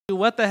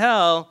What the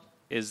hell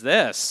is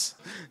this?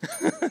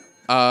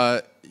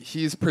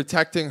 He's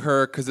protecting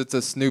her because it's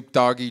a Snoop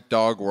Doggy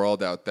dog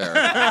world out there.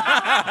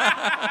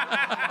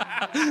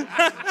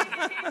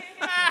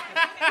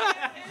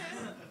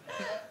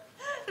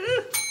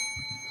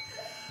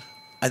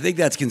 I think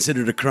that's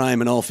considered a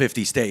crime in all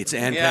 50 states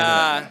and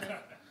Canada.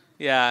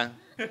 Yeah.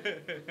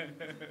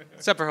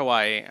 Except for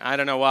Hawaii. I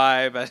don't know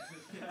why, but...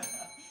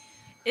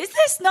 Is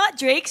this not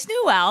Drake's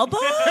new album?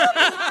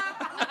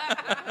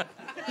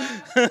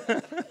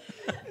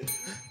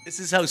 This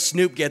is how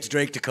Snoop gets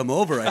Drake to come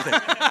over, I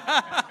think.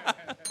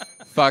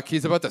 Fuck,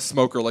 he's about to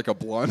smoke her like a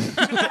blunt.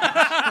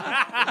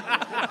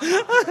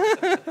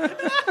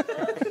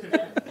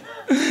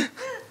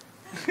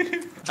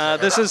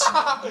 This is...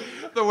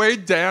 The way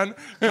Dan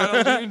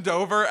kind of leaned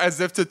over as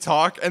if to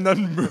talk and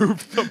then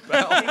moved the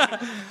bell.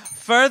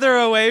 Further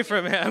away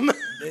from him.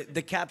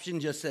 The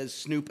caption just says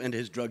Snoop and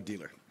his drug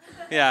dealer.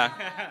 Yeah.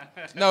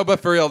 No, but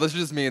for real, this is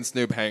just me and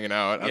Snoop hanging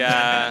out.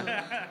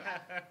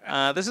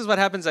 Yeah. This is what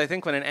happens, I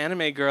think, when an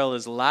anime girl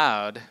is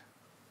loud.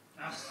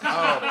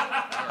 All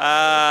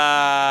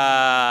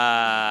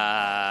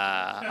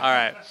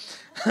right.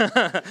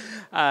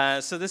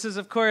 So this is,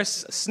 of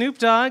course, Snoop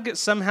Dogg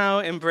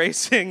somehow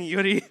embracing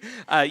Yui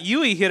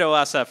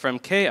Hiroasa from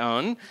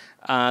K-On!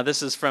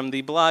 This is from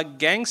the blog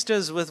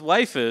Gangstas with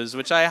Waifus,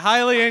 which I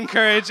highly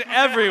encourage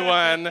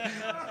everyone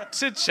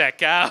to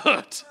check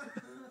out.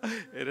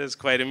 It is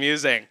quite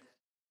amusing.